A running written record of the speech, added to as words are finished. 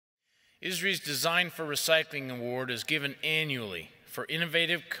ISRI's Design for Recycling Award is given annually for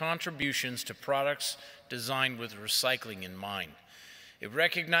innovative contributions to products designed with recycling in mind. It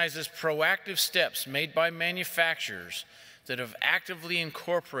recognizes proactive steps made by manufacturers that have actively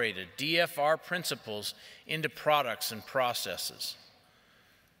incorporated DFR principles into products and processes.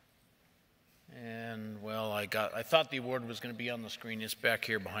 And, well, I thought the award was going to be on the screen. It's back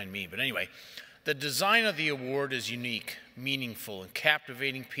here behind me. But anyway, the design of the award is unique, meaningful, and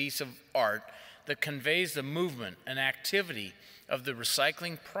captivating piece of art that conveys the movement and activity of the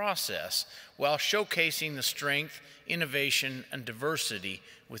recycling process while showcasing the strength, innovation, and diversity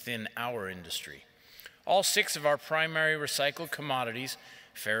within our industry. All 6 of our primary recycled commodities,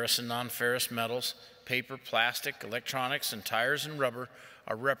 ferrous and non-ferrous metals, paper, plastic, electronics, and tires and rubber,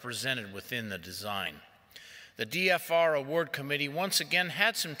 are represented within the design. The DFR Award Committee once again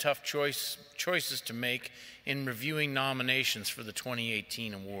had some tough choices to make in reviewing nominations for the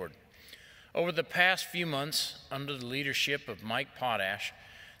 2018 award. Over the past few months, under the leadership of Mike Potash,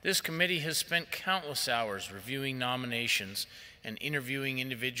 this committee has spent countless hours reviewing nominations and interviewing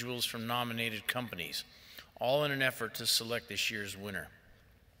individuals from nominated companies, all in an effort to select this year's winner.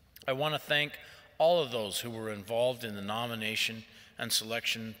 I want to thank all of those who were involved in the nomination and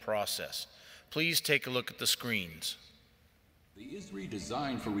selection process. Please take a look at the screens. The ISRI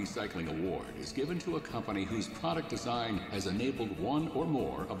Design for Recycling Award is given to a company whose product design has enabled one or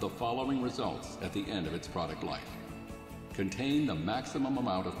more of the following results at the end of its product life. Contain the maximum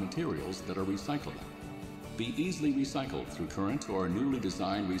amount of materials that are recyclable. Be easily recycled through current or newly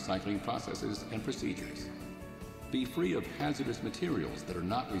designed recycling processes and procedures. Be free of hazardous materials that are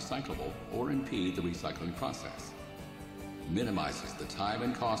not recyclable or impede the recycling process. Minimizes the time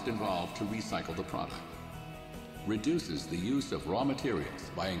and cost involved to recycle the product. Reduces the use of raw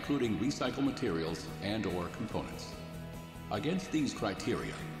materials by including recycled materials and/or components. Against these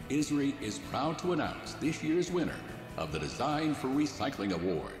criteria, ISRI is proud to announce this year's winner of the Design for Recycling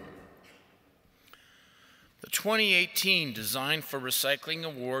Award. The 2018 Design for Recycling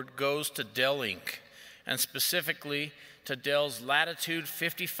Award goes to Dell Inc., and specifically to Dell's Latitude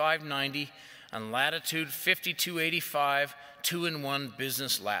 5590 and Latitude 5285 2-in-1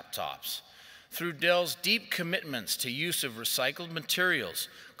 business laptops. Through Dell's deep commitments to use of recycled materials,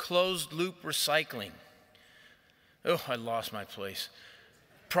 closed-loop recycling,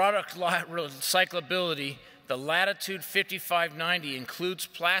 product recyclability, the Latitude 5590 includes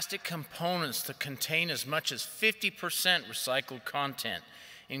plastic components that contain as much as 50% recycled content,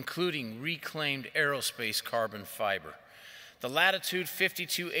 including reclaimed aerospace carbon fiber. The Latitude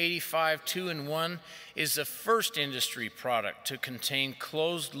 5285 2-in-1 is the first industry product to contain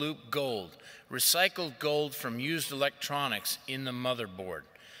closed-loop gold, recycled gold from used electronics in the motherboard.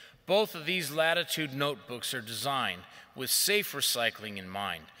 Both of these Latitude notebooks are designed with safe recycling in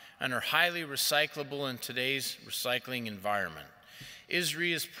mind and are highly recyclable in today's recycling environment.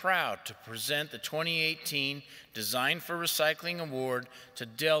 ISRI is proud to present the 2018 Design for Recycling Award to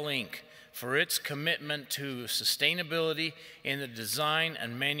Dell Inc. for its commitment to sustainability in the design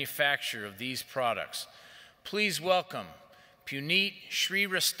and manufacture of these products. Please welcome Puneet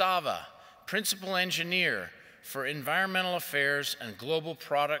Srirastava, Principal Engineer for Environmental Affairs and Global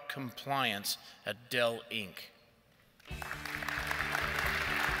Product Compliance at Dell Inc.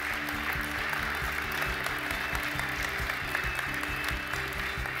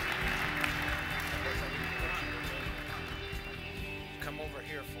 Come over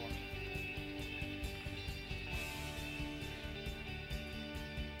here for me.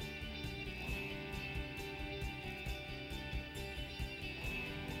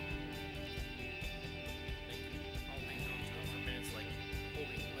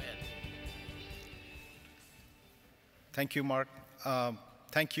 Thank you, Mark.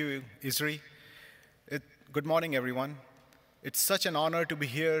 Thank you, ISRI. Good morning, everyone. It's such an honor to be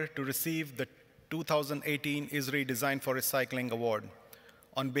here to receive the 2018 ISRI Design for Recycling Award.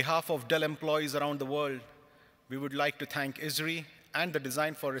 On behalf of Dell employees around the world, we would like to thank ISRI and the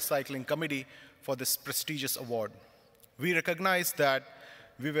Design for Recycling Committee for this prestigious award. We recognize that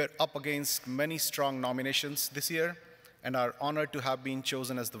we were up against many strong nominations this year and are honored to have been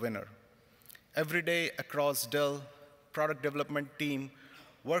chosen as the winner. Every day across Dell, product development team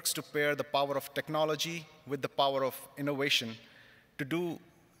works to pair the power of technology with the power of innovation to do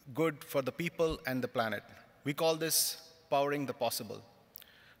good for the people and the planet. We call this powering the possible.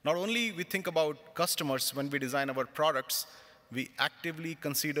 Not only we think about customers when we design our products, we actively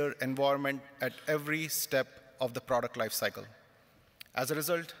consider environment at every step of the product life cycle. As a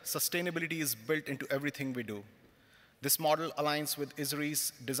result, sustainability is built into everything we do. This model aligns with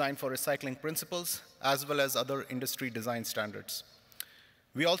ISRI's Design for Recycling principles, as well as other industry design standards.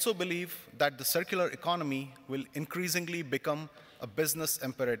 We also believe that the circular economy will increasingly become a business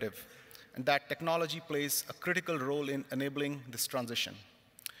imperative, and that technology plays a critical role in enabling this transition.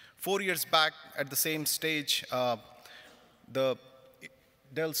 4 years back, at the same stage,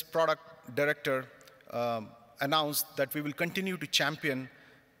 Dell's product director announced that we will continue to champion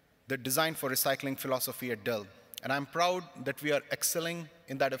the design for recycling philosophy at Dell. And I'm proud that we are excelling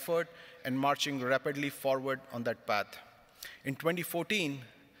in that effort and marching rapidly forward on that path. In 2014,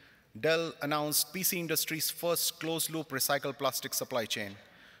 Dell announced PC industry's first closed-loop recycled plastic supply chain,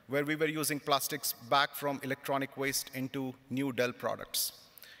 where we were using plastics back from electronic waste into new Dell products.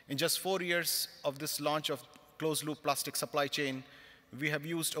 In just 4 years of this launch of closed-loop plastic supply chain, we have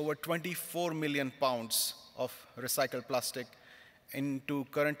used over 24 million pounds of recycled plastic into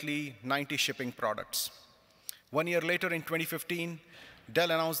currently 90 shipping products. 1 year later, in 2015,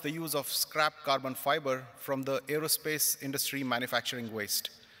 Dell announced the use of scrap carbon fiber from the aerospace industry manufacturing waste.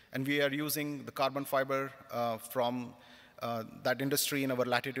 And we are using the carbon fiber from that industry in our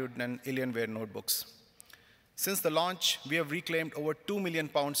Latitude and Alienware notebooks. Since the launch, we have reclaimed over 2 million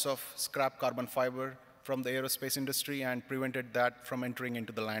pounds of scrap carbon fiber from the aerospace industry and prevented that from entering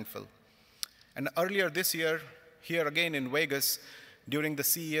into the landfill. And earlier this year, here again in Vegas, during the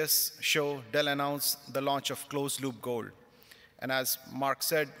CES show, Dell announced the launch of closed-loop gold. And as Mark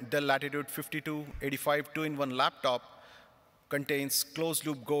said, Dell Latitude 5285 2-in-1 laptop contains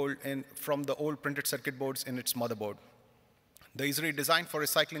closed-loop gold from the old printed circuit boards in its motherboard. The ISRI Design for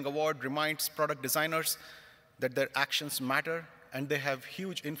Recycling Award reminds product designers that their actions matter and they have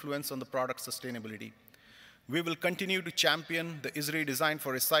huge influence on the product sustainability. We will continue to champion the ISRI Design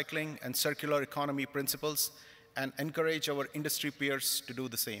for Recycling and circular economy principles and encourage our industry peers to do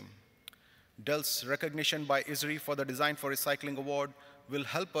the same. Dell's recognition by ISRI for the Design for Recycling Award will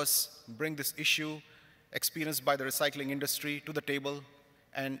help us bring this issue experienced by the recycling industry to the table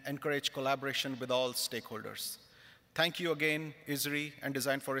and encourage collaboration with all stakeholders. Thank you again, ISRI and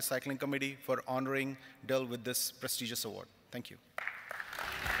Design for Recycling Committee, for honoring Dell with this prestigious award. Thank you.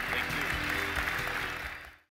 Thank you.